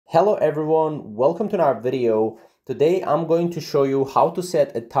Hello everyone, welcome to our video. Today I'm going to show you how to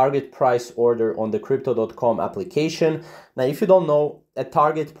set a target price order on the Crypto.com application. Now if you don't know, a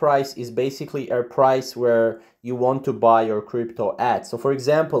target price is basically a price where you want to buy your crypto at. So for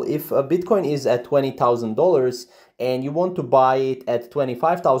example, if a Bitcoin is at $20,000 and you want to buy it at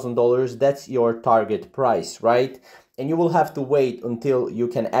 $25,000, that's your target price, right? And you will have to wait until you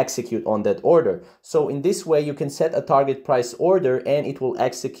can execute on that order. So in this way, you can set a target price order and it will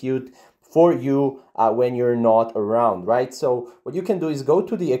execute for you when you're not around, right? So what you can do is go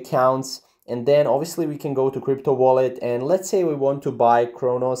to the accounts, and then obviously we can go to Crypto Wallet, and let's say we want to buy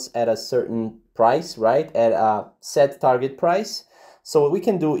Cronos at a certain price, right? At a set target price. So what we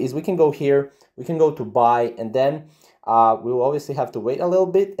can do is we can go here, we can go to buy, and then we'll obviously have to wait a little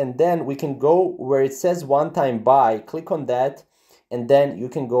bit, and then we can go where it says one-time buy, click on that, and then you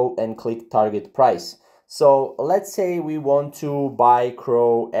can go and click target price. So let's say we want to buy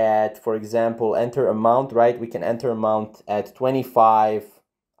Crow at, for example, enter amount, right? We can enter amount at 25,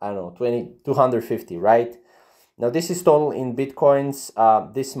 I don't know, 250, right? Now this is total in Bitcoins,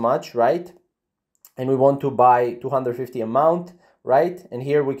 this much, right? And we want to buy 250 amount, right? And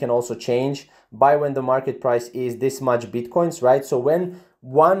here we can also change buy when the market price is this much Bitcoins, right? So when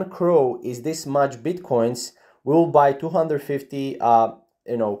one Crow is this much Bitcoins, we'll buy 250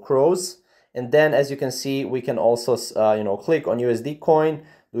 crows. And then as you can see, we can also click on USD coin.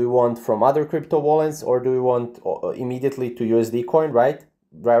 Do we want from other crypto wallets, or do we want immediately to USD coin, right?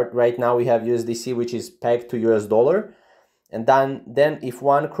 Right now we have USDC, which is pegged to US dollar. And then if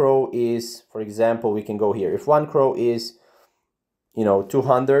one Crow is, for example, we can go here. If one Crow is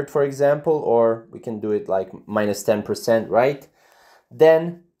 200, for example, or we can do it like minus 10%, right?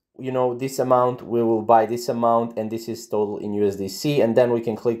 Then this amount, we will buy this amount, and this is total in USDC, and then we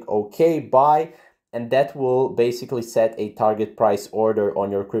can click OK, buy, and that will basically set a target price order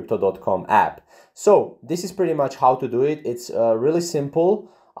on your Crypto.com app. So this is pretty much how to do it. It's really simple.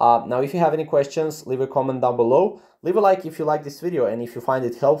 Now if you have any questions, leave a comment down below. Leave a like if you like this video and if you find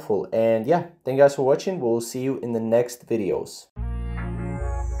it helpful. And yeah, thank you guys for watching. We'll see you in the next videos.